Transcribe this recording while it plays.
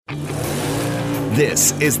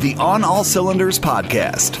This is the On All Cylinders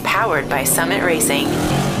podcast, powered by Summit Racing.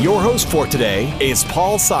 Your host for today is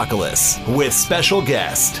Paul Sokolis, with special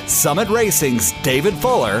guest Summit Racing's David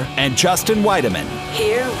Fuller and Justin Weideman.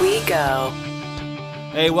 Here we go.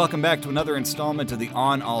 Hey, welcome back to another installment of the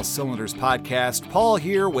On All Cylinders podcast. Paul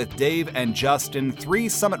here with Dave and Justin, 3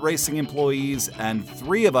 Summit Racing employees, and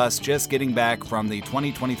 3 of us just getting back from the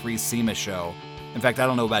 2023 SEMA Show. In fact, I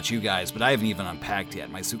don't know about you guys, but I haven't even unpacked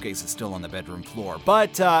yet. My suitcase is still on the bedroom floor.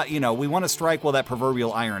 But, we want to strike while that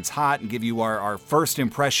proverbial iron's hot and give you our first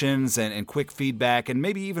impressions and quick feedback, and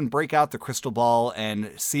maybe even break out the crystal ball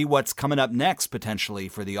and see what's coming up next, potentially,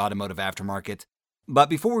 for the automotive aftermarket. But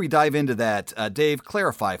before we dive into that, Dave,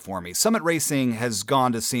 clarify for me. Summit Racing has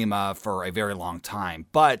gone to SEMA for a very long time,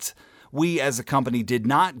 but we as a company did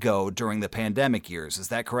not go during the pandemic years. Is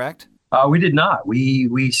that correct? We did not.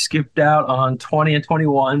 We skipped out on 20 and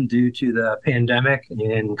 21 due to the pandemic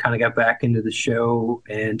and kind of got back into the show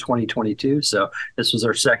in 2022. So this was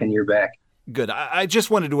our second year back. Good. I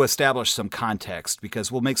just wanted to establish some context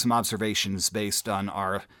because we'll make some observations based on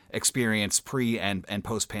our experience pre and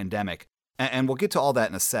post-pandemic. And we'll get to all that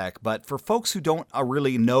in a sec. But for folks who don't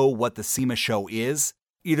really know what the SEMA Show is,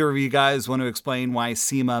 either of you guys want to explain why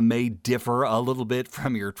SEMA may differ a little bit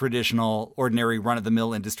from your traditional, ordinary,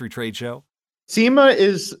 run-of-the-mill industry trade show? SEMA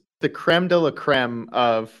is the creme de la creme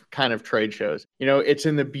of kind of trade shows. It's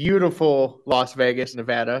in the beautiful Las Vegas,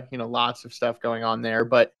 Nevada. Lots of stuff going on there.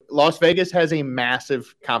 But Las Vegas has a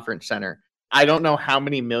massive conference center. I don't know how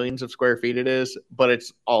many millions of square feet it is, but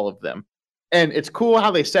it's all of them. And it's cool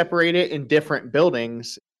how they separate it in different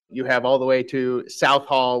buildings. You have all the way to South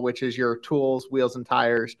Hall, which is your tools, wheels, and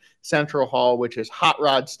tires. Central Hall, which is hot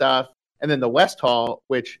rod stuff. And then the West Hall,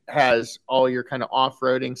 which has all your kind of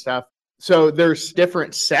off-roading stuff. So there's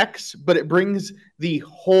different sects, but it brings the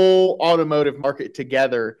whole automotive market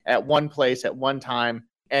together at one place at one time.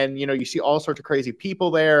 And, you see all sorts of crazy people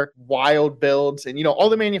there, wild builds, and, all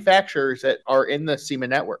the manufacturers that are in the SEMA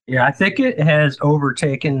network. Yeah, I think it has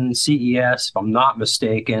overtaken CES, if I'm not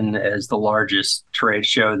mistaken, as the largest trade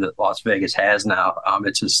show that Las Vegas has now.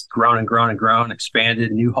 It's just grown and grown and grown,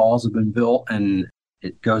 expanded. New halls have been built, and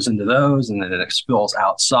it goes into those, and then it spills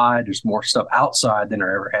outside. There's more stuff outside than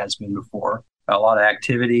there ever has been before. A lot of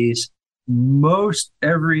activities. Most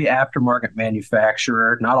every aftermarket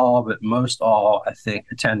manufacturer, not all, but most all, I think,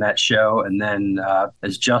 attend that show. And then,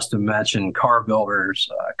 as Justin mentioned, car builders,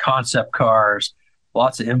 concept cars,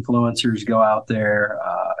 lots of influencers go out there.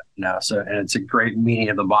 And it's a great meeting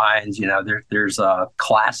of the minds. There's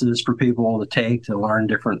classes for people to take to learn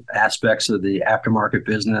different aspects of the aftermarket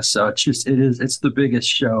business. So it's the biggest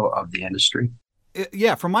show of the industry.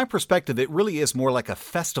 Yeah, from my perspective, it really is more like a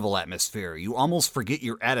festival atmosphere. You almost forget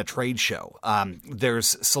you're at a trade show.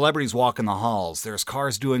 There's celebrities walking the halls. There's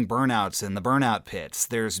cars doing burnouts in the burnout pits.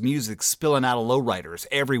 There's music spilling out of lowriders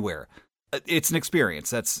everywhere. It's an experience.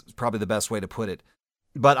 That's probably the best way to put it.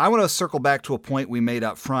 But I want to circle back to a point we made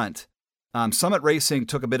up front. Summit Racing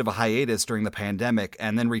took a bit of a hiatus during the pandemic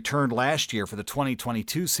and then returned last year for the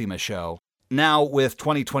 2022 SEMA Show. Now, with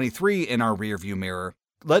 2023 in our rearview mirror,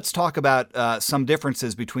 let's talk about some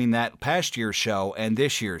differences between that past year's show and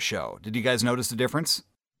this year's show. Did you guys notice the difference?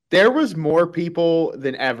 There was more people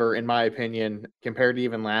than ever, in my opinion, compared to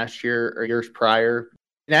even last year or years prior.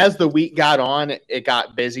 And as the week got on, it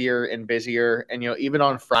got busier and busier. And, even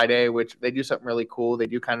on Friday, which they do something really cool, they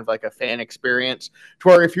do kind of like a fan experience to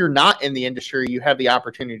where if you're not in the industry, you have the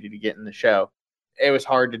opportunity to get in the show. It was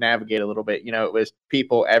hard to navigate a little bit. It was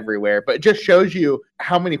people everywhere, but it just shows you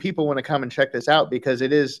how many people want to come and check this out because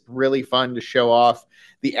it is really fun to show off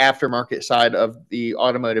the aftermarket side of the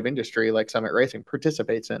automotive industry like Summit Racing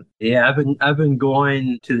participates in. Yeah, I've been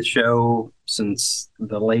going to the show since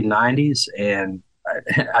the late 90s, and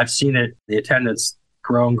I've seen it, the attendance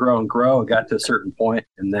grow and grow and grow. It got to a certain point,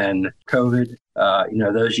 and then COVID,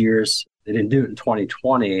 those years, they didn't do it in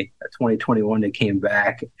 2020. 2021, they came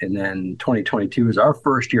back, and then 2022 was our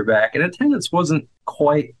first year back. And attendance wasn't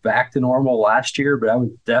quite back to normal last year, but I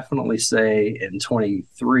would definitely say in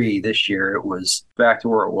 23 this year, it was back to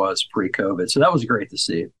where it was pre-COVID. So that was great to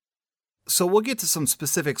see. So we'll get to some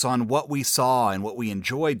specifics on what we saw and what we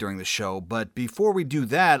enjoyed during the show. But before we do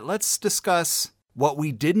that, let's discuss what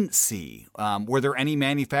we didn't see. Were there any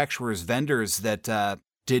manufacturers, vendors that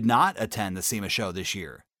did not attend the SEMA Show this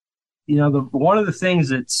year? One of the things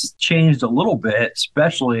that's changed a little bit,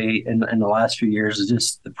 especially in the last few years, is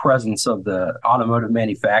just the presence of the automotive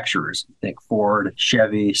manufacturers. I think Ford,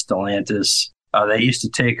 Chevy, Stellantis, they used to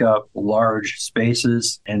take up large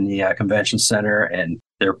spaces in the convention center, and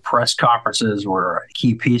their press conferences were a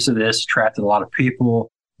key piece of this, attracted a lot of people.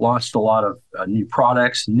 launched a lot of new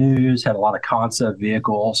products, news, had a lot of concept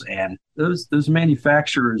vehicles, and those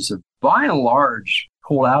manufacturers have, by and large,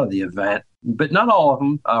 pulled out of the event, but not all of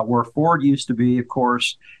them. Where Ford used to be, of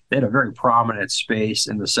course, they had a very prominent space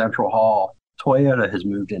in the central hall. Toyota has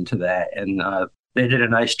moved into that, and they did a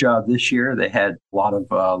nice job this year. They had a lot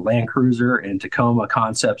of Land Cruiser and Tacoma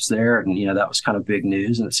concepts there, and that was kind of big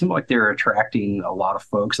news. And it seemed like they were attracting a lot of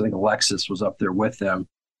folks. I think Lexus was up there with them.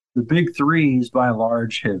 The big threes, by and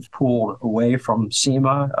large, have pulled away from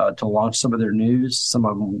SEMA to launch some of their news. Some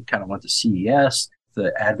of them kind of went to CES,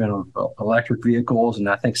 the advent of electric vehicles, and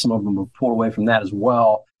I think some of them have pulled away from that as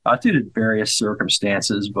well, due to various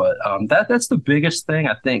circumstances. But that's the biggest thing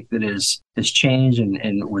I think that has changed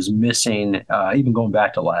and was missing, even going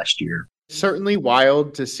back to last year. Certainly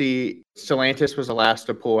wild to see Stellantis was the last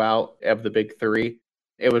to pull out of the big three.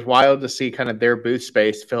 It was wild to see kind of their booth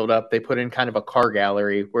space filled up. They put in kind of a car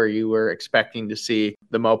gallery where you were expecting to see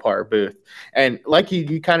the Mopar booth. And like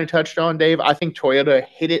you kind of touched on, Dave, I think Toyota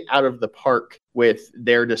hit it out of the park with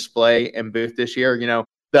their display and booth this year.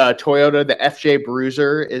 The Toyota, the FJ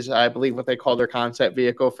Bruiser is, I believe, what they call their concept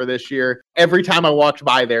vehicle for this year. Every time I walked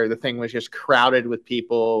by there, the thing was just crowded with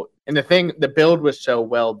people. And the build was so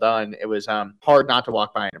well done, it was hard not to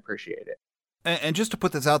walk by and appreciate it. And just to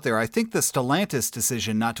put this out there, I think the Stellantis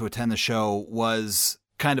decision not to attend the show was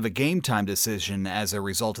kind of a game time decision as a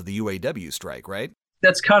result of the UAW strike, right?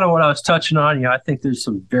 That's kind of what I was touching on. I think there's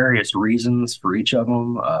some various reasons for each of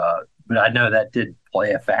them, but I know that did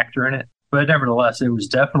play a factor in it. But nevertheless, it was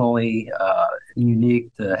definitely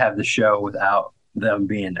unique to have the show without them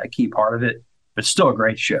being a key part of it. But still a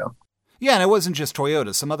great show. Yeah, and it wasn't just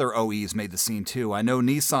Toyota. Some other OEs made the scene, too. I know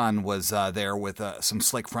Nissan was there with some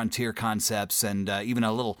slick Frontier concepts and even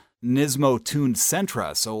a little Nismo-tuned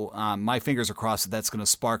Sentra. So my fingers are crossed that that's going to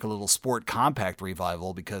spark a little sport compact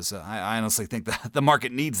revival because I honestly think that the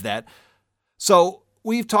market needs that. So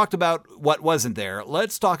we've talked about what wasn't there.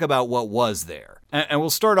 Let's talk about what was there. And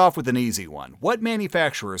we'll start off with an easy one. What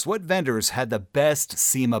manufacturers, what vendors had the best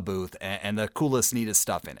SEMA booth and the coolest, neatest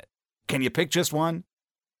stuff in it? Can you pick just one?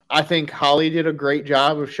 I think Holley did a great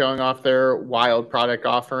job of showing off their wild product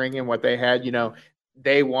offering and what they had.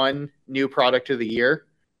 They won new product of the year.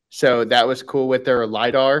 So that was cool with their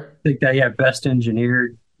LiDAR. I think that, best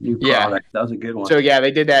engineered new product. That was a good one. So,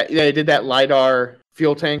 they did that. They did that LiDAR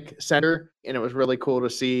fuel tank center, and it was really cool to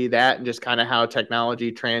see that and just kind of how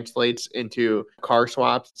technology translates into car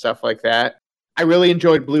swaps, stuff like that. I really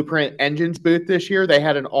enjoyed Blueprint Engines booth this year. They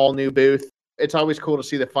had an all-new booth. It's always cool to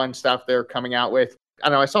see the fun stuff they're coming out with. I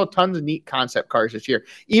don't know, I saw tons of neat concept cars this year.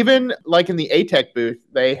 Even like in the ATEC booth,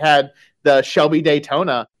 they had the Shelby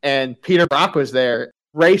Daytona, and Peter Brock was there.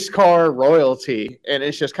 Race car royalty. And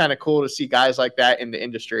it's just kind of cool to see guys like that in the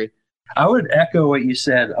industry. I would echo what you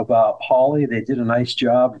said about Holley. They did a nice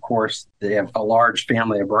job. Of course, they have a large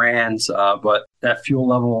family of brands, but that fuel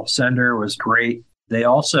level sender was great. They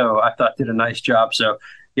also, I thought, did a nice job. So,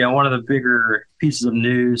 one of the bigger pieces of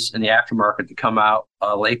news in the aftermarket to come out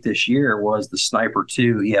late this year was the Sniper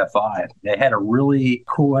 2 EFI. They had a really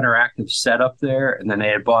cool interactive setup there, and then they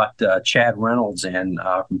had bought Chad Reynolds in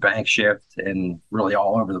from Bankshift and really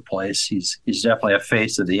all over the place. He's definitely a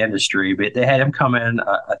face of the industry, but they had him come in,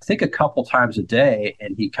 I think, a couple times a day,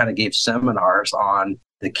 and he kind of gave seminars on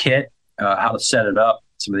the kit, how to set it up,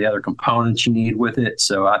 some of the other components you need with it.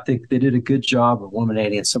 So I think they did a good job of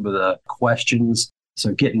eliminating some of the questions.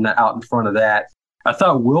 So getting out in front of that. I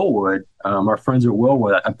thought Willwood, our friends at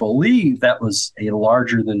Willwood, I believe that was a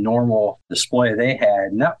larger than normal display they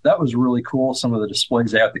had. And that was really cool. Some of the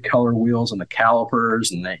displays, they have the color wheels and the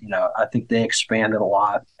calipers, and they, I think they expanded a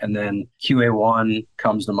lot. And then QA1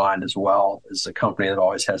 comes to mind as well as a company that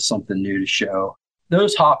always has something new to show.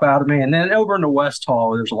 Those hop out of me. And then over in the West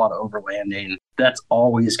Hall, there's a lot of overlanding. That's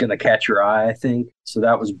always going to catch your eye, I think. So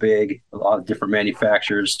that was big. A lot of different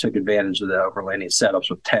manufacturers took advantage of the overlanding setups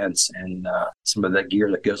with tents and some of the gear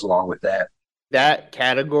that goes along with that. That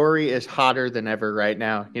category is hotter than ever right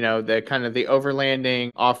now. The kind of the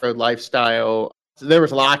overlanding, off-road lifestyle. So there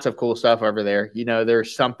was lots of cool stuff over there.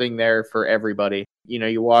 There's something there for everybody.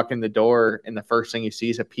 You walk in the door and the first thing you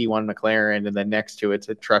see is a P1 McLaren, and then next to it's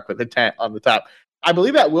a truck with a tent on the top. I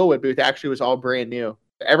believe that Willwood booth actually was all brand new.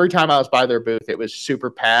 Every time I was by their booth, it was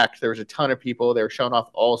super packed. There was a ton of people. They were showing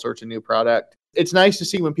off all sorts of new product. It's nice to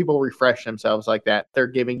see when people refresh themselves like that. They're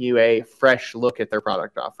giving you a fresh look at their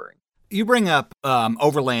product offering. You bring up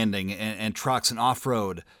overlanding and trucks and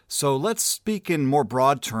off-road. So let's speak in more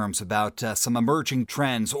broad terms about some emerging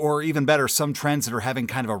trends, or even better, some trends that are having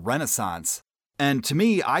kind of a renaissance. And to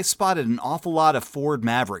me, I spotted an awful lot of Ford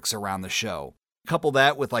Mavericks around the show. Couple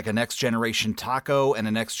that with like a next generation Taco and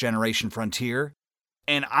a next generation Frontier.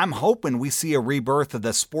 And I'm hoping we see a rebirth of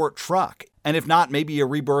the sport truck. And if not, maybe a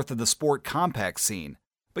rebirth of the sport compact scene.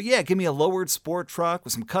 But yeah, give me a lowered sport truck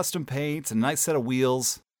with some custom paints and a nice set of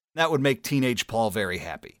wheels. That would make teenage Paul very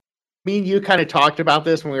happy. Me and you kind of talked about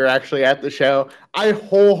this when we were actually at the show. I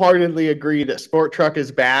wholeheartedly agree that sport truck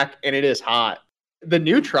is back and it is hot. The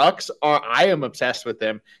new trucks I am obsessed with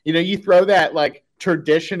them. You know, you throw that like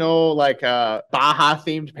traditional, like Baja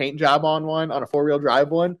themed paint job on a 4-wheel drive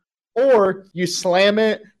one, or you slam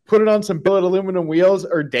it, put it on some billet aluminum wheels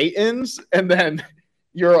or Dayton's, and then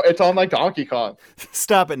it's on like Donkey Kong.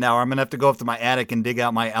 Stop it now. I'm going to have to go up to my attic and dig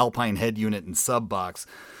out my Alpine head unit and sub box.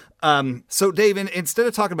 So, Dave, instead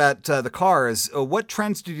of talking about the cars, what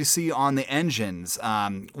trends did you see on the engines?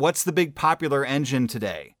 What's the big popular engine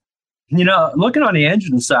today? You know, looking on the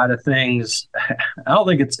engine side of things, I don't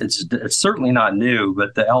think it's certainly not new,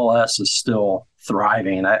 but the LS is still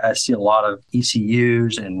thriving. I see a lot of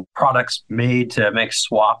ECUs and products made to make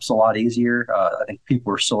swaps a lot easier. I think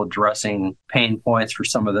people are still addressing pain points for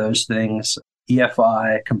some of those things.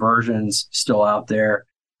 EFI conversions still out there.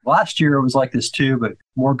 Last year it was like this too, but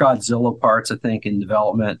more Godzilla parts, I think, in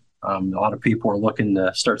development. A lot of people are looking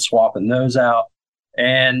to start swapping those out.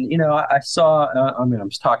 And, you know, I saw, I'm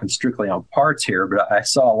talking strictly on parts here, but I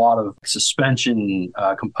saw a lot of suspension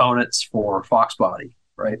components for Fox body,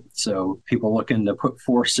 right? So people looking to put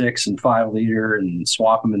 4, 6, and 5 liter and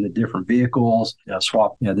swap them into different vehicles,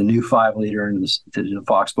 swap the new 5 liter into the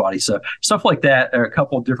Fox body. So stuff like that. A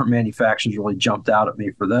couple of different manufacturers really jumped out at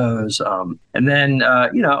me for those. And then,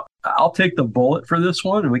 I'll take the bullet for this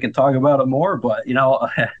one and we can talk about it more, but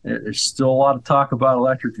there's still a lot of talk about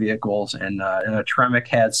electric vehicles, and Tremec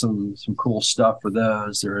had some cool stuff for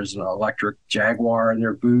those. There is an electric Jaguar in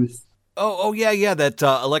their booth. Oh yeah, that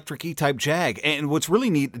electric E-Type Jag. And what's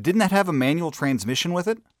really neat, didn't that have a manual transmission with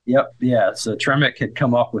it? Yep, yeah. So Tremec had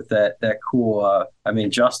come up with that cool.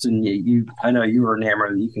 Justin, I know you were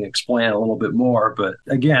enamored. You can explain a little bit more, but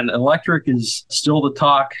again, electric is still the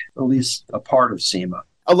talk, at least a part of SEMA.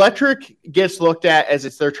 Electric gets looked at as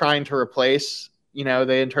if they're trying to replace,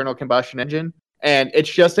 the internal combustion engine. And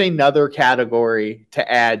it's just another category to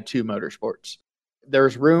add to motorsports.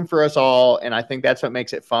 There's room for us all, and I think that's what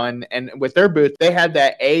makes it fun. And with their booth, they had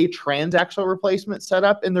that transaxle replacement set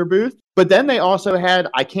up in their booth. But then they also had,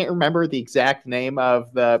 I can't remember the exact name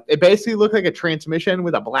of it basically looked like a transmission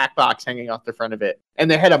with a black box hanging off the front of it. And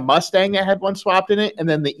they had a Mustang that had one swapped in it, and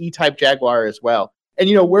then the E-Type Jaguar as well. And,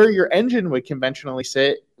 where your engine would conventionally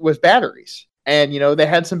sit was batteries. And, they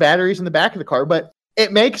had some batteries in the back of the car, but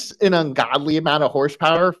it makes an ungodly amount of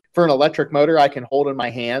horsepower for an electric motor I can hold in my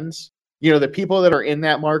hands. The people that are in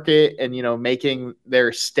that market and, making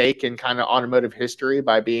their stake in kind of automotive history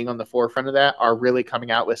by being on the forefront of that are really coming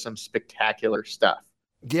out with some spectacular stuff.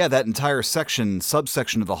 Yeah, that entire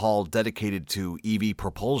subsection of the hall dedicated to EV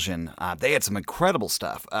propulsion, they had some incredible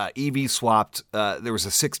stuff. EV swapped, there was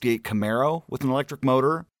a 68 Camaro with an electric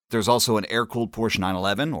motor. There's also an air-cooled Porsche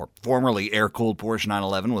 911, or formerly air-cooled Porsche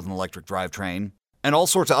 911 with an electric drivetrain. And all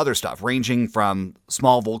sorts of other stuff, ranging from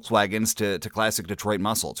small Volkswagens to classic Detroit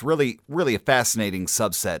muscle. It's really, really a fascinating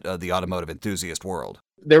subset of the automotive enthusiast world.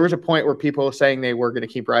 There was a point where people were saying they were going to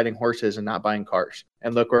keep riding horses and not buying cars.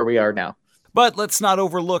 And look where we are now. But let's not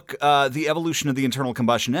overlook the evolution of the internal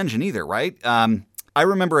combustion engine either, right? I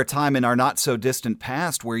remember a time in our not-so-distant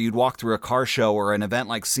past where you'd walk through a car show or an event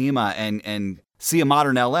like SEMA and see a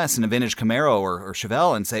modern LS and a vintage Camaro or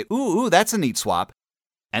Chevelle and say, ooh, that's a neat swap.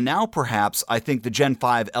 And now perhaps I think the Gen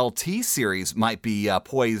 5 LT series might be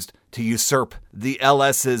poised to usurp the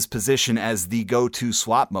LS's position as the go-to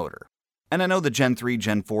swap motor. And I know the Gen 3,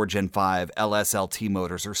 Gen 4, Gen 5 LS LT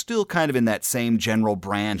motors are still kind of in that same general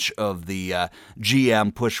branch of the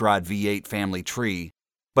GM pushrod V8 family tree.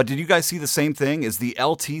 But did you guys see the same thing? Is the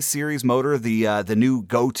LT series motor the new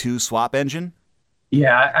go-to swap engine?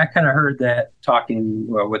 Yeah, I kind of heard that talking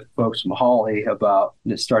with folks from Holley about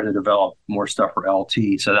starting to develop more stuff for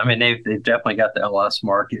LT. So, they've definitely got the LS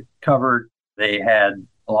market covered. They had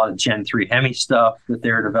a lot of Gen 3 Hemi stuff that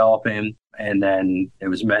they're developing. And then it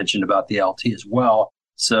was mentioned about the LT as well.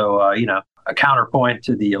 So, a counterpoint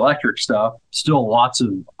to the electric stuff, still lots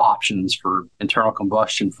of options for internal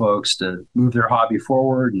combustion folks to move their hobby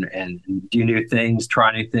forward and do new things,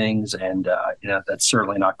 try new things. And, that's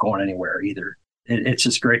certainly not going anywhere either. It's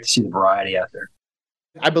just great to see the variety out there.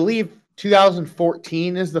 I believe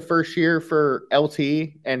 2014 is the first year for LT,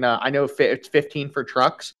 and I know it's 15 for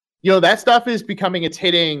trucks. That stuff is it's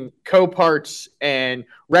hitting co-parts and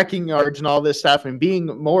wrecking yards and all this stuff and being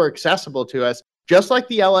more accessible to us, just like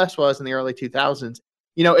the LS was in the early 2000s.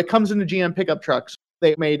 It comes into GM pickup trucks.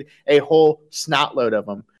 They made a whole snot load of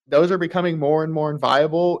them. Those are becoming more and more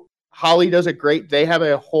viable. Holley does it great. They have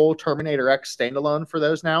a whole Terminator X standalone for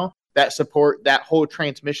those now that support that whole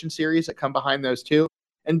transmission series that come behind those two.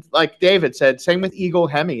 And like David said, same with Eagle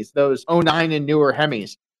Hemis, those '09 and newer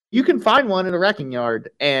Hemis. You can find one in a wrecking yard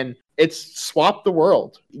and it's swapped the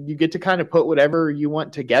world. You get to kind of put whatever you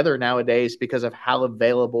want together nowadays because of how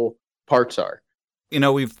available parts are. You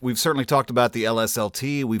know, we've certainly talked about the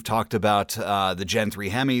LSLT. We've talked about the Gen 3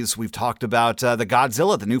 Hemis. We've talked about the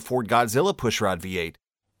Godzilla, the new Ford Godzilla pushrod V8.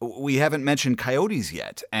 We haven't mentioned Coyotes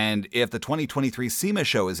yet. And if the 2023 SEMA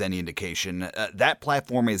Show is any indication, that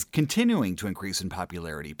platform is continuing to increase in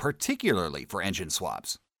popularity, particularly for engine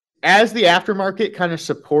swaps. As the aftermarket kind of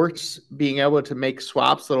supports being able to make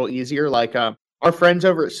swaps a little easier, like our friends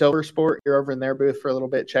over at Silver Sport, you're over in their booth for a little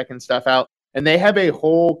bit checking stuff out. And they have a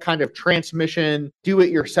whole kind of transmission,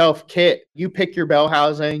 do-it-yourself kit. You pick your bell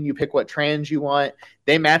housing, you pick what trans you want.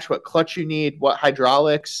 They match what clutch you need, what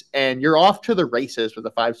hydraulics, and you're off to the races with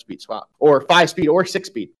a 5-speed swap or 5-speed or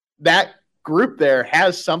 6-speed. That group there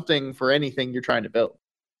has something for anything you're trying to build.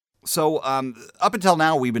 So up until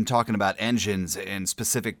now, we've been talking about engines and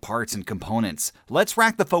specific parts and components. Let's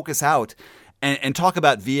rack the focus out and talk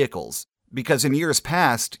about vehicles. Because in years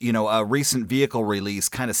past, you know, a recent vehicle release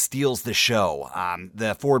kind of steals the show.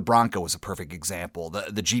 The Ford Bronco is a perfect example.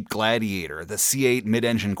 The Jeep Gladiator, the C8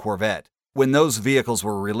 mid-engine Corvette. When those vehicles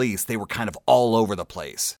were released, they were kind of all over the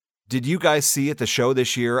place. Did you guys see at the show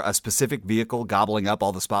this year a specific vehicle gobbling up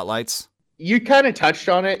all the spotlights? You kind of touched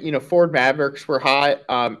on it. You know, Ford Mavericks were hot.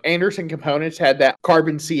 Anderson Components had that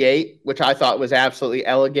carbon C8, which I thought was absolutely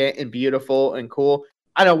elegant and beautiful and cool.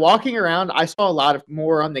 I know walking around, I saw a lot of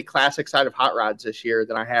more on the classic side of hot rods this year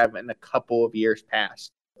than I have in a couple of years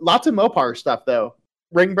past. Lots of Mopar stuff, though.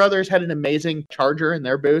 Ring Brothers had an amazing Charger in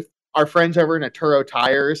their booth. Our friends over in Aturo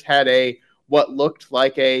Tires had what looked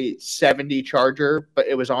like a 70 Charger, but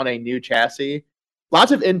it was on a new chassis.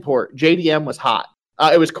 Lots of import. JDM was hot.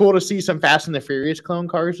 It was cool to see some Fast and the Furious clone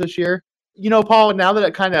cars this year. You know, Paul, now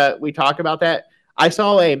that we talk about that, I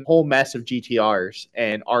saw a whole mess of GTRs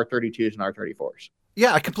and R32s and R34s.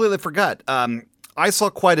 Yeah, I completely forgot. I saw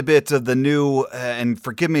quite a bit of the new, and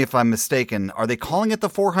forgive me if I'm mistaken, are they calling it the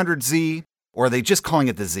 400Z or are they just calling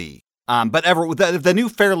it the Z? But the new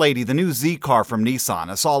Fairlady, the new Z car from Nissan,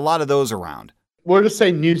 I saw a lot of those around. We'll just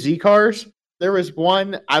say new Z cars. There was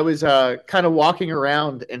one, I was kind of walking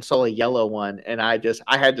around and saw a yellow one, and I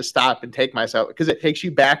had to stop and take myself because it takes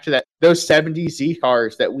you back to those 70 Z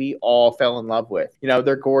cars that we all fell in love with. You know,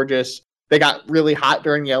 they're gorgeous. They got really hot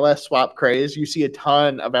during the LS swap craze. You see a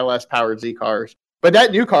ton of LS-powered Z cars. But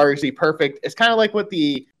that new car is the perfect. It's kind of like what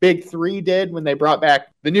the Big Three did when they brought back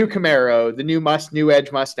the new Camaro, the new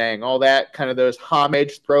Edge Mustang, all that, kind of those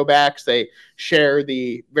homage throwbacks. They share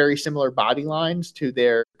the very similar body lines to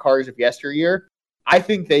their cars of yesteryear. I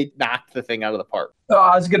think they knocked the thing out of the park. Oh,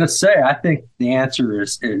 I was going to say, I think the answer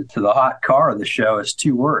is to the hot car of the show is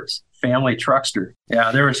 2 words. Family truckster.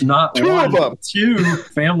 Yeah, there was not two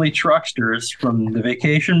family trucksters from the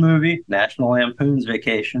Vacation movie, National Lampoon's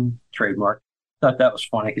Vacation, trademark. Thought that was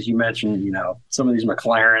funny because you mentioned, you know, some of these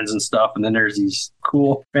McLarens and stuff, and then there's these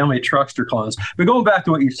cool family truckster clones. But going back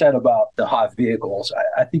to what you said about the hot vehicles,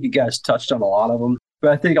 I think you guys touched on a lot of them.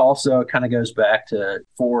 But I think also it kind of goes back to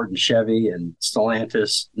Ford and Chevy and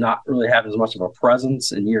Stellantis not really having as much of a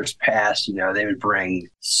presence in years past. You know, they would bring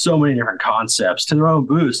so many different concepts to their own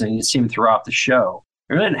booths, and you see them throughout the show.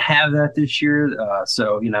 We didn't have that this year.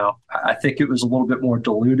 So, you know, I think it was a little bit more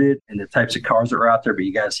diluted in the types of cars that were out there, but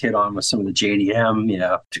you guys hit on with some of the JDM, you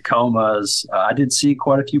know, Tacomas. I did see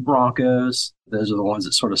quite a few Broncos. Those are the ones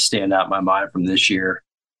that sort of stand out in my mind from this year.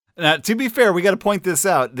 Now, to be fair, we got to point this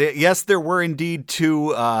out. Yes, there were indeed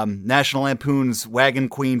 2 National Lampoon's Wagon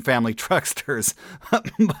Queen family trucksters,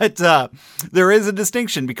 but there is a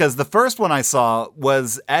distinction because the first one I saw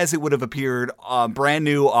was as it would have appeared brand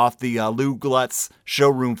new off the Lou Glutz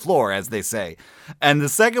showroom floor, as they say. And the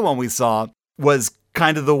second one we saw was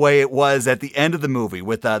kind of the way it was at the end of the movie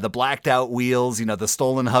with the blacked out wheels, you know, the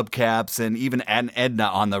stolen hubcaps, and even an Edna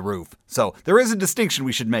on the roof. So there is a distinction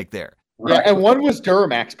we should make there. Right. Yeah, and one was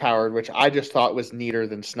Duramax powered, which I just thought was neater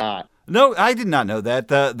than snot. No, I did not know that.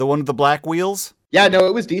 The one with the black wheels? Yeah, no,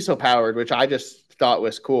 it was diesel powered, which I just thought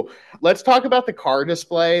was cool. Let's talk about the car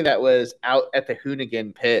display that was out at the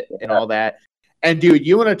Hoonigan pit and all that. And dude,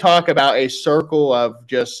 you want to talk about a circle of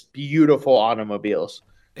just beautiful automobiles.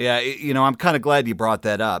 Yeah, you know, I'm kind of glad you brought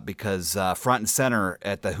that up because front and center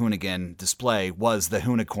at the Hoonigan display was the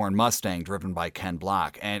Hoonicorn Mustang driven by Ken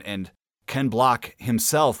Block. And Ken Block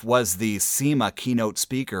himself was the SEMA keynote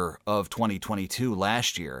speaker of 2022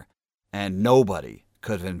 last year, and nobody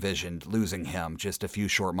could have envisioned losing him just a few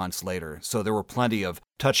short months later. So there were plenty of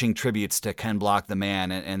touching tributes to Ken Block, the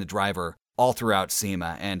man, and the driver all throughout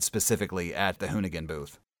SEMA, and specifically at the Hoonigan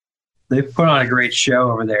booth. They put on a great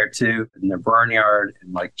show over there too, in the Barnyard,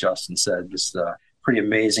 and like Justin said, just a pretty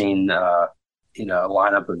amazing,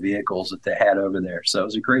 lineup of vehicles that they had over there. So it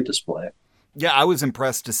was a great display. Yeah, I was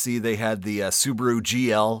impressed to see they had the Subaru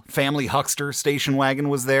GL family Huckster station wagon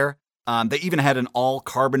was there. They even had an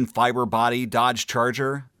all-carbon fiber body Dodge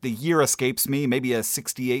Charger. The year escapes me, maybe a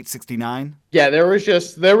 68, 69. Yeah, there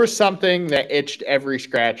was something that itched every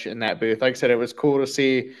scratch in that booth. Like I said, it was cool to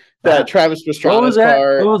see that Travis Pastrana's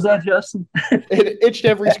car. What was that, Justin? It itched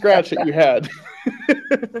every scratch that you had.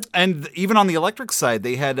 And even on the electric side,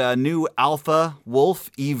 they had a new Alpha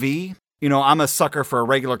Wolf EV. I'm a sucker for a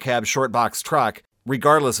regular cab short box truck,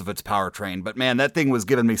 regardless of its powertrain. But man, that thing was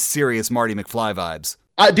giving me serious Marty McFly vibes.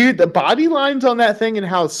 Dude, the body lines on that thing and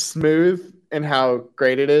how smooth and how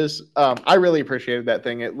great it is. I really appreciated that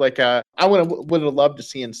thing. I would have loved to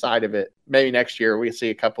see inside of it. Maybe next year we see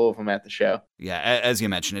a couple of them at the show. Yeah, as you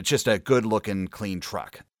mentioned, it's just a good looking, clean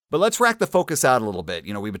truck. But let's rack the focus out a little bit.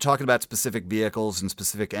 We've been talking about specific vehicles and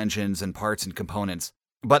specific engines and parts and components.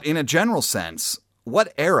 But in a general sense,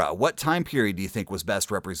 what era, what time period do you think was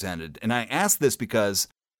best represented? And I ask this because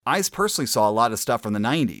I personally saw a lot of stuff from the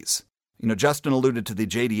 90s. Justin alluded to the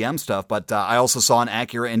JDM stuff, but I also saw an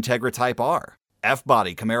Acura Integra Type R,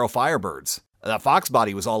 F-body, Camaro Firebirds. The Fox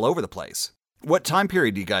body was all over the place. What time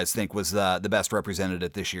period do you guys think was the best represented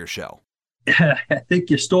at this year's show? I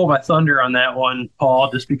think you stole my thunder on that one,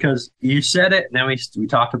 Paul, just because you said it. And then we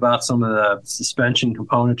talked about some of the suspension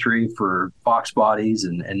componentry for Fox bodies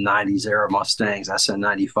and 90s era Mustangs,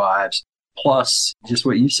 SN95s. Plus, just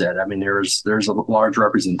what you said. I mean, there's a large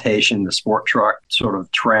representation. The sport truck sort of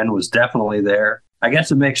trend was definitely there. I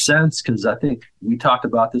guess it makes sense because I think we talked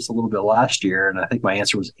about this a little bit last year, and I think my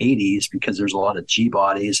answer was 80s because there's a lot of G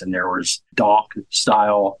bodies and there was donk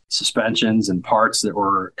style suspensions and parts that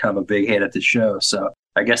were kind of a big hit at the show. So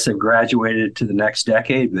I guess they've graduated to the next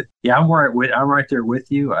decade. But yeah, I'm right there with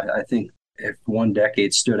you. I think if one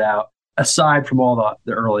decade stood out, aside from all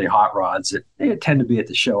the early hot rods, they tend to be at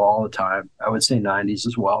the show all the time. I would say 90s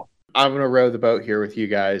as well. I'm going to row the boat here with you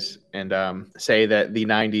guys and say that the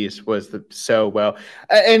 90s was so well.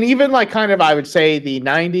 And even I would say the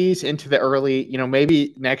 90s into the early,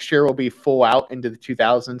 maybe next year will be full out into the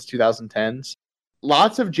 2000s, 2010s.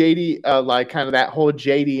 Lots of JD, that whole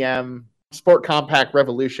JDM sport compact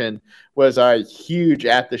revolution was huge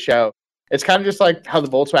at the show. It's kind of just like how the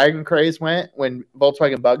Volkswagen craze went when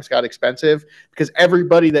Volkswagen Bugs got expensive, because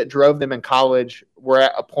everybody that drove them in college were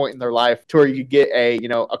at a point in their life to where you could get a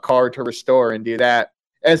car to restore and do that.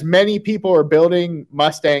 As many people are building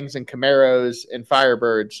Mustangs and Camaros and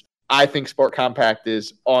Firebirds, I think Sport Compact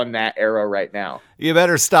is on that era right now. You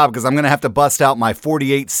better stop because I'm going to have to bust out my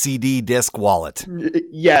 48 CD disc wallet.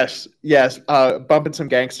 Yes. Bumping some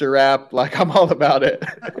gangster rap. I'm all about it.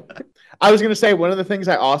 I was going to say, one of the things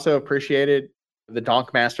I also appreciated, the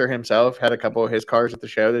Donk Master himself had a couple of his cars at the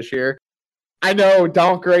show this year. I know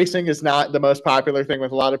donk racing is not the most popular thing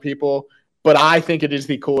with a lot of people, but I think it is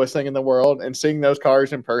the coolest thing in the world. And seeing those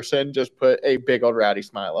cars in person just put a big old rowdy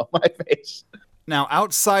smile on my face. Now,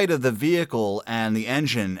 outside of the vehicle and the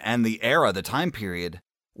engine and the era, the time period,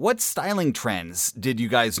 what styling trends did you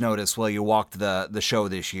guys notice while you walked the show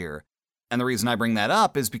this year? And the reason I bring that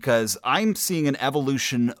up is because I'm seeing an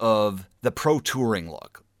evolution of the pro touring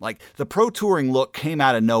look. The pro touring look came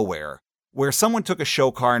out of nowhere, where someone took a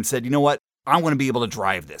show car and said, you know what, I want to be able to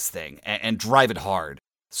drive this thing and drive it hard.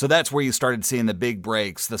 So that's where you started seeing the big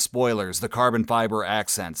brakes, the spoilers, the carbon fiber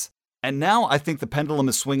accents. And now I think the pendulum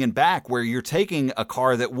is swinging back, where you're taking a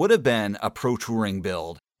car that would have been a pro touring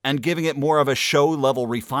build and giving it more of a show level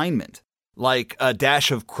refinement. Like a dash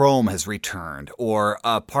of chrome has returned, or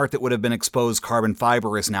a part that would have been exposed carbon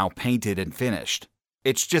fiber is now painted and finished.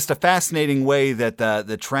 It's just a fascinating way that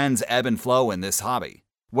the trends ebb and flow in this hobby.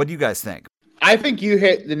 What do you guys think? I think you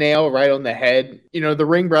hit the nail right on the head. The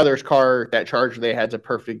Ring Brothers car, that Charger they had, is a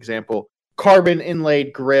perfect example. Carbon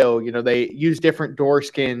inlaid grille. They used different door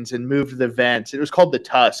skins and moved the vents. It was called the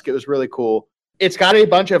Tusk. It was really cool. It's got a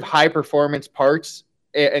bunch of high performance parts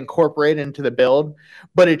incorporated into the build,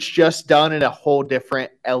 but it's just done at a whole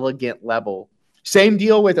different elegant level. Same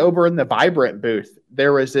deal with over in the Vibrant booth.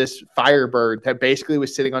 There was this Firebird that basically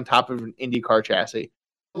was sitting on top of an IndyCar chassis.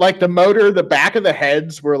 The motor, the back of the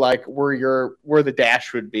heads were where the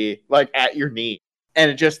dash would be, at your knee.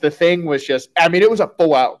 And the thing was it was a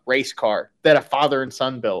full out race car that a father and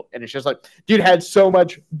son built. And it's just dude had so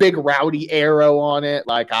much big rowdy aero on it.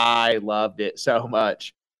 I loved it so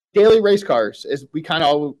much. daily race cars, is we kind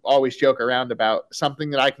of always joke around about something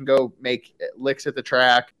that I can go make licks at the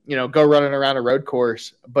track, go running around a road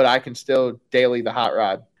course, but I can still daily the hot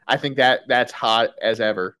rod. I think that's hot as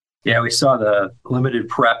ever. Yeah, we saw the limited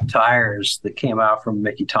prep tires that came out from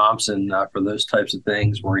Mickey Thompson for those types of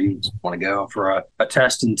things where you want to go for a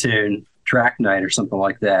test and tune track night or something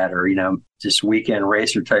like that, or, just weekend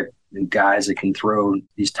racer type guys that can throw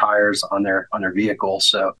these tires on their vehicles.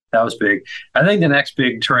 So that was big. I think the next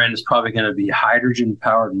big trend is probably going to be hydrogen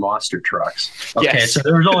powered monster trucks. Okay, yes. So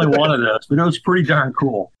there was only one of those, but it was pretty darn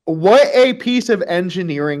cool. What a piece of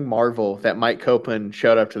engineering marvel that Mike Copeland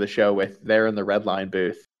showed up to the show with there in the Red Line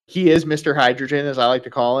booth. He is Mr. Hydrogen, as I like to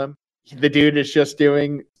call him. The dude is just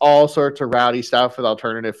doing all sorts of rowdy stuff with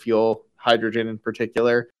alternative fuel, hydrogen in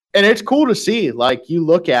particular. And it's cool to see, like, you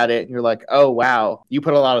look at it and you're like, oh, wow, you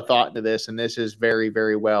put a lot of thought into this, and this is very,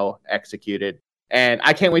 very well executed. And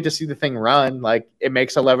I can't wait to see the thing run. Like, it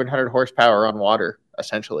makes 1,100 horsepower on water,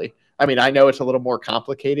 essentially. I mean, I know it's a little more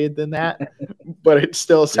complicated than that, but it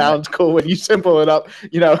still sounds cool when you simple it up.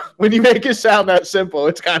 When you make it sound that simple,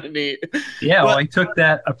 it's kind of neat. Yeah, well, he took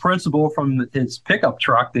a principle from his pickup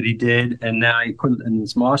truck that he did, and now he put it in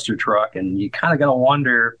his monster truck. And you kind of got to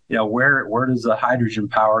wonder, where does the hydrogen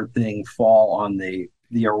powered thing fall on the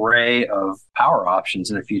array of power options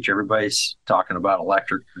in the future? Everybody's talking about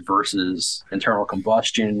electric versus internal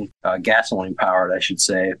combustion, gasoline powered, I should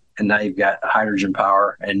say. And now you've got hydrogen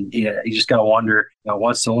power, and you just got to wonder,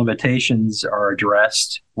 once the limitations are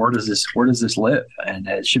addressed, where does this live? And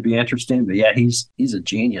it should be interesting. But yeah, he's a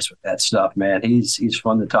genius with that stuff, man. He's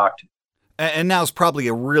fun to talk to. And now's probably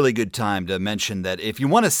a really good time to mention that if you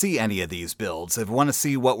want to see any of these builds, if you want to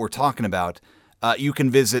see what we're talking about, you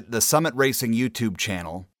can visit the Summit Racing YouTube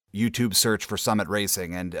channel, YouTube search for Summit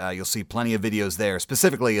Racing, and you'll see plenty of videos there,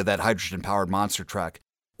 specifically of that hydrogen-powered monster truck.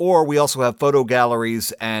 Or we also have photo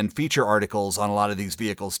galleries and feature articles on a lot of these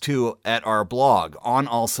vehicles, too, at our blog,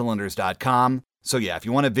 onallcylinders.com. So yeah, if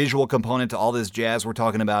you want a visual component to all this jazz we're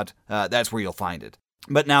talking about, that's where you'll find it.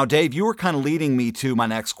 But now, Dave, you were kind of leading me to my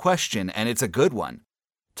next question, and it's a good one.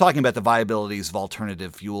 Talking about the viabilities of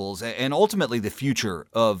alternative fuels and ultimately the future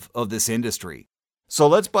of this industry. So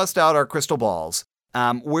let's bust out our crystal balls.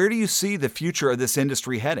 Where do you see the future of this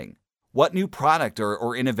industry heading? What new product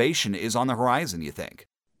or innovation is on the horizon, you think?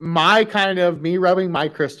 Me rubbing my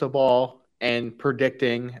crystal ball and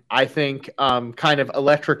predicting, I think kind of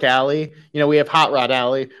Electric Alley. We have Hot Rod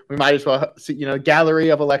Alley. We might as well see, Gallery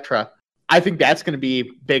of Electra. I think that's going to be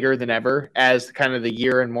bigger than ever as kind of the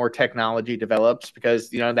year and more technology develops, because,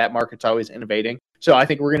 that market's always innovating. So I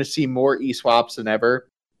think we're going to see more e-swaps than ever.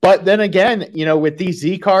 But then again, with these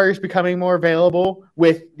Z cars becoming more available,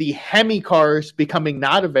 with the Hemi cars becoming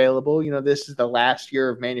not available, this is the last year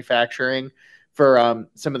of manufacturing for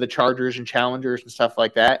some of the Chargers and Challengers and stuff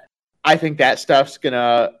like that. I think that stuff's going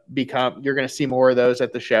to you're going to see more of those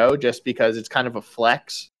at the show just because it's kind of a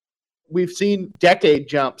flex. We've seen decade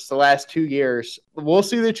jumps the last 2 years. We'll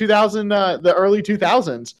see the early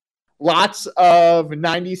 2000s. Lots of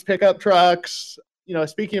 90s pickup trucks.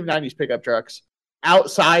 Speaking of 90s pickup trucks,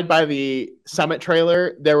 outside by the Summit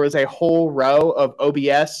trailer, there was a whole row of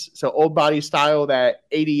OBS, so old body style, that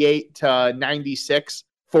 88 to 96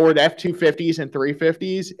 Ford F-250s and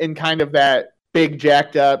 350s, in kind of that big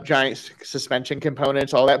jacked up giant suspension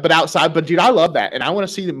components, all that. But dude, I love that, and I want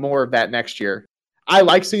to see more of that next year. I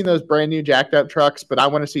like seeing those brand new jacked up trucks, but I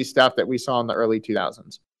want to see stuff that we saw in the early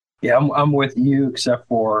 2000s. Yeah, I'm with you, except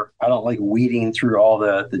for I don't like weeding through all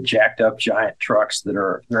the jacked up giant trucks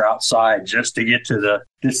they're outside just to get to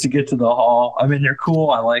the hall. I mean, they're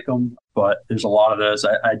cool. I like them, but there's a lot of those.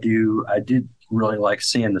 I did really like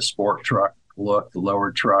seeing the sport truck look, the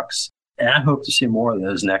lowered trucks, and I hope to see more of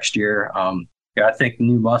those next year. I think the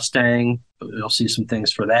new Mustang, you'll see some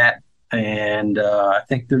things for that. And I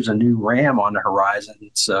think there's a new Ram on the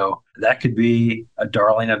horizon. So that could be a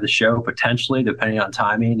darling of the show, potentially, depending on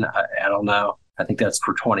timing. I don't know. I think that's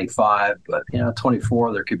for 25, but,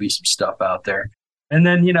 24, there could be some stuff out there. And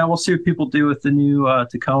then, we'll see what people do with the new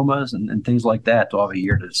Tacomas and things like that. They'll have a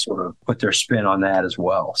year to sort of put their spin on that as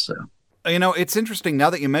well. So, it's interesting now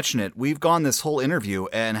that you mention it. We've gone this whole interview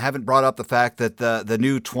and haven't brought up the fact that the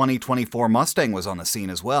new 2024 Mustang was on the scene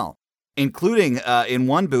as well. Including in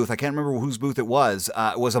one booth, I can't remember whose booth it was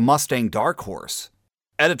a Mustang Dark Horse.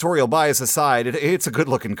 Editorial bias aside, it's a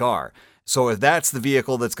good-looking car. So if that's the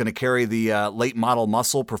vehicle that's going to carry the late model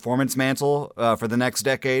muscle performance mantle for the next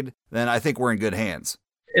decade, then I think we're in good hands.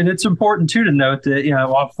 And it's important, too, to note that,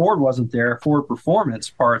 while Ford wasn't there, Ford Performance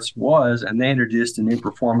Parts was, and they introduced a new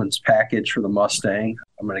performance package for the Mustang.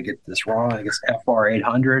 I'm going to get this wrong. I guess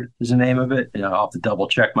FR800 is the name of it. I'll have to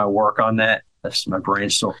double-check my work on that. That's my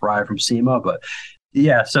brain's still fried from SEMA, but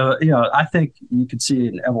yeah. So I think you could see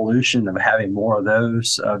an evolution of having more of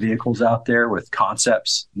those vehicles out there with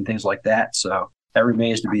concepts and things like that. So that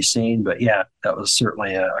remains to be seen. But yeah, that was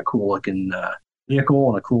certainly a cool looking vehicle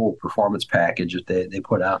and a cool performance package that they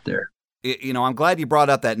put out there. I'm glad you brought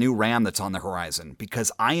up that new Ram that's on the horizon,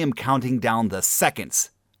 because I am counting down the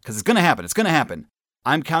seconds, because it's going to happen. It's going to happen.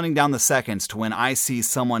 I'm counting down the seconds to when I see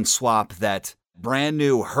someone swap that brand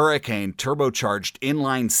new Hurricane turbocharged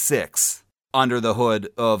inline 6 under the hood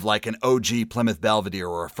of like an OG Plymouth Belvedere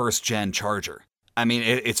or a first gen Charger. I mean,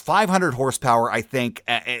 it's 500 horsepower, I think,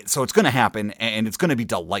 so it's going to happen, and it's going to be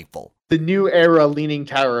delightful. The new era leaning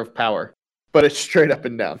tower of power, but it's straight up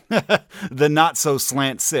and down. The not so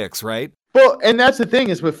slant 6, right? Well, and that's the thing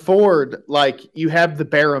is with Ford, like you have the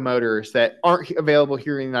Barrow motors that aren't available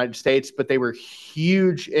here in the United States, but they were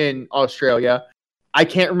huge in Australia. I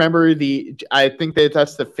can't remember I think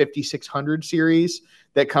that's the 5600 series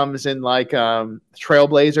that comes in like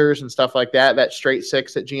Trailblazers and stuff like that, that straight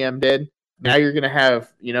 6 that GM did. Now you're going to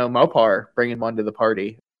have, Mopar bringing one to the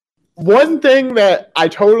party. One thing that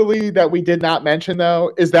we did not mention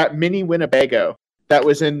though, is that mini Winnebago that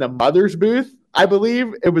was in the mother's booth. I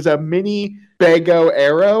believe it was a mini Bago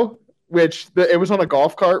Aero, which it was on a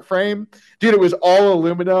golf cart frame. Dude, it was all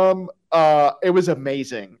aluminum. It was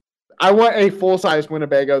amazing. I want a full-size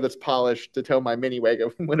Winnebago that's polished to tow my mini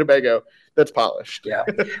Winnebago that's polished. Yeah.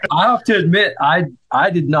 I have to admit, I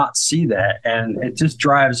did not see that, and it just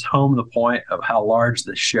drives home the point of how large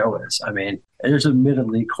this show is. I mean, there's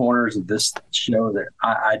admittedly corners of this show that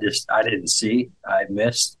I didn't see. I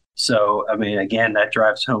missed. So, I mean, again, that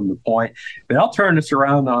drives home the point. But I'll turn this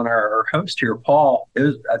around on our host here, Paul.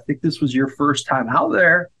 I think this was your first time out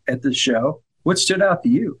there at the show. What stood out to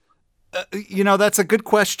you? That's a good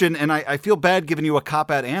question, and I feel bad giving you a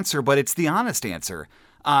cop-out answer, but it's the honest answer.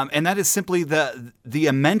 And that is simply the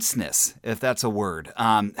immenseness, if that's a word,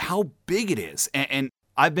 how big it is. And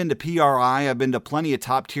I've been to PRI, I've been to plenty of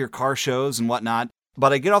top-tier car shows and whatnot,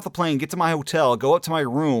 but I get off the plane, get to my hotel, go up to my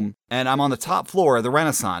room, and I'm on the top floor of the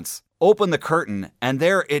Renaissance, open the curtain, and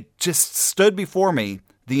there it just stood before me,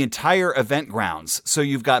 the entire event grounds. So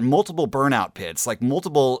you've got multiple burnout pits, like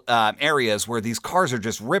multiple areas where these cars are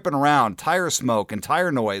just ripping around, tire smoke and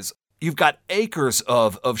tire noise. You've got acres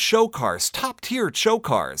of show cars, top-tier show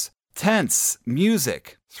cars, tents,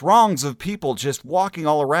 music, throngs of people just walking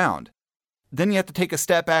all around. Then you have to take a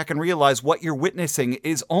step back and realize what you're witnessing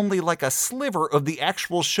is only like a sliver of the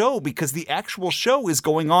actual show, because the actual show is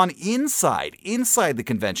going on inside the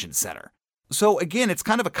convention center. So again, it's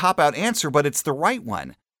kind of a cop-out answer, but it's the right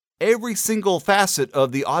one. Every single facet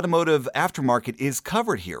of the automotive aftermarket is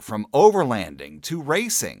covered here, from overlanding to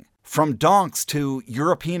racing, from donks to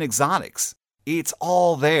European exotics. It's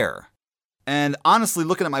all there. And honestly,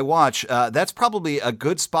 looking at my watch, that's probably a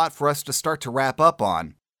good spot for us to start to wrap up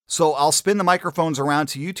on. So I'll spin the microphones around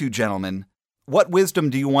to you two gentlemen. What wisdom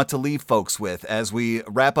do you want to leave folks with as we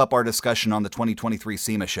wrap up our discussion on the 2023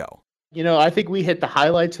 SEMA Show? I think we hit the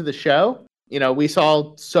highlights of the show. We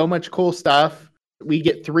saw so much cool stuff. We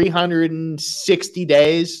get 360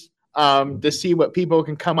 days to see what people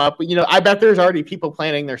can come up with. I bet there's already people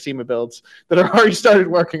planning their SEMA builds that have already started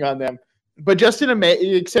working on them. But just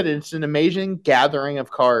it's an amazing gathering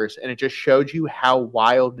of cars, and it just showed you how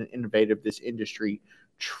wild and innovative this industry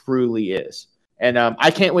truly is. And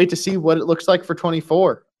I can't wait to see what it looks like for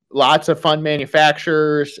 24. Lots of fun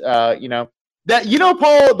manufacturers. Paul,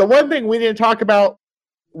 the one thing we didn't talk about,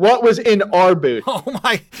 what was in our booth? Oh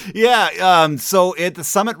my, yeah. So at the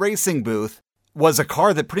Summit Racing booth was a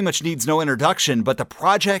car that pretty much needs no introduction, but the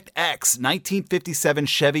Project X 1957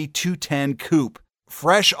 Chevy 210 Coupe,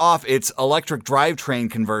 fresh off its electric drivetrain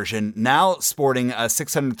conversion, now sporting a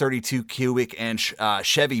 632 cubic inch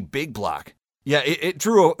Chevy big block. Yeah, it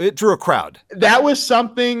drew a crowd. That was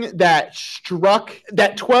something that struck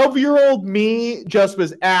that 12-year-old me. Just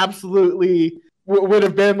was absolutely would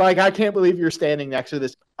have been like, I can't believe you're standing next to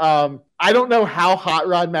this. I don't know how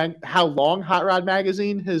long Hot Rod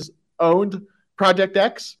Magazine has owned Project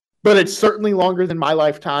X, but it's certainly longer than my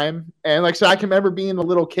lifetime. And like I said, I can remember being a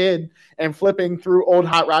little kid and flipping through old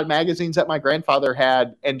Hot Rod magazines that my grandfather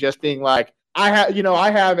had, and just being like, I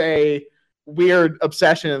have a weird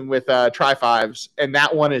obsession with Tri-5s, and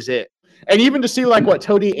that one is it. And even to see like what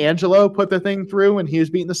Tony Angelo put the thing through when he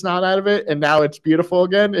was beating the snot out of it, and now it's beautiful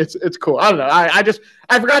again. It's cool. I don't know.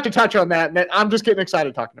 I forgot to touch on that, and I'm just getting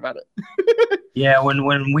excited talking about it. Yeah,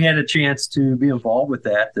 when we had a chance to be involved with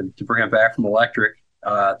that, to bring it back from electric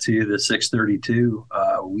to the 632,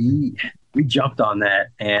 we jumped on that,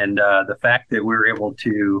 and the fact that we were able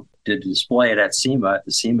to to display it at SEMA, at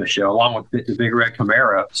the SEMA show, along with the Big Red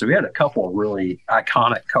Camaro. So we had a couple of really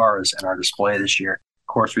iconic cars in our display this year.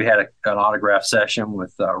 Of course, we had an autograph session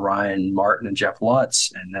with Ryan Martin and Jeff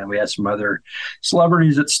Lutz, and then we had some other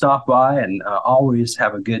celebrities that stopped by, and always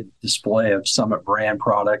have a good display of Summit brand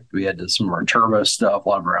product. We had some of our turbo stuff, a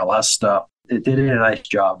lot of our LS stuff. It did a nice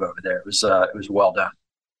job over there. It was well done.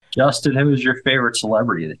 Justin, who was your favorite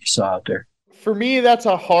celebrity that you saw out there? For me, that's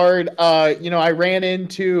a hard, I ran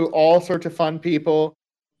into all sorts of fun people.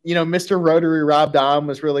 Mr. Rotary Rob Dom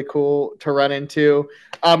was really cool to run into.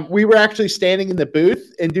 We were actually standing in the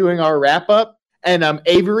booth and doing our wrap up, and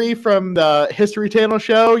Avery from the History Channel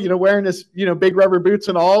show, wearing his, big rubber boots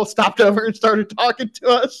and all, stopped over and started talking to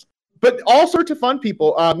us. But all sorts of fun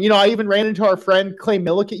people. I even ran into our friend Clay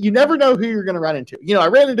Milligan. You never know who you're going to run into. I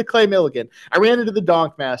ran into Clay Milligan. I ran into the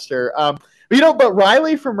Donk Master. But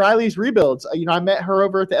Riley from Riley's Rebuilds, I met her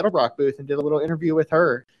over at the Edelbrock booth and did a little interview with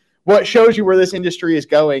her. What shows you where this industry is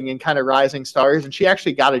going and kind of rising stars. And she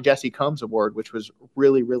actually got a Jesse Combs Award, which was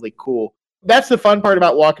really, really cool. That's the fun part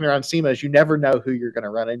about walking around SEMA is you never know who you're going to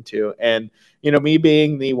run into. And, me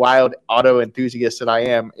being the wild auto enthusiast that I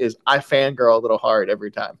am, is I fangirl a little hard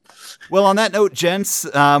every time. Well, on that note, gents,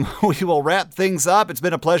 we will wrap things up. It's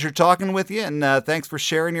been a pleasure talking with you, and thanks for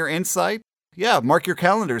sharing your insight. Yeah, mark your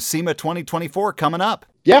calendars. SEMA 2024 coming up.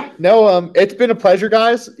 Yeah, no, it's been a pleasure,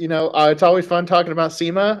 guys. It's always fun talking about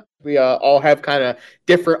SEMA. We all have kind of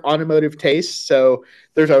different automotive tastes, so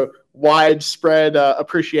there's a widespread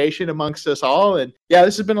appreciation amongst us all. And yeah,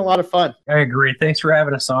 this has been a lot of fun. I agree. Thanks for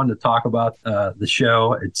having us on to talk about the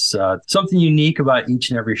show. It's something unique about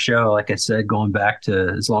each and every show. Like I said, going back to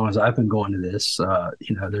as long as I've been going to this,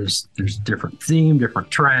 there's different theme,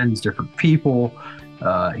 different trends, different people.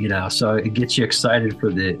 So it gets you excited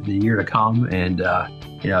for the year to come, and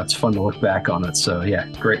it's fun to look back on it. So yeah,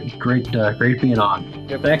 great being on.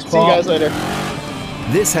 Yep. Thanks, Paul. See you guys later.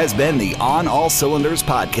 This has been the On All Cylinders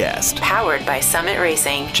podcast, Powered by Summit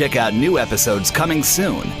Racing. Check out new episodes coming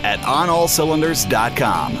soon at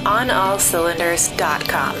onallcylinders.com.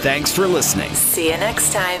 onallcylinders.com. Thanks for listening. See you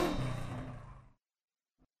next time.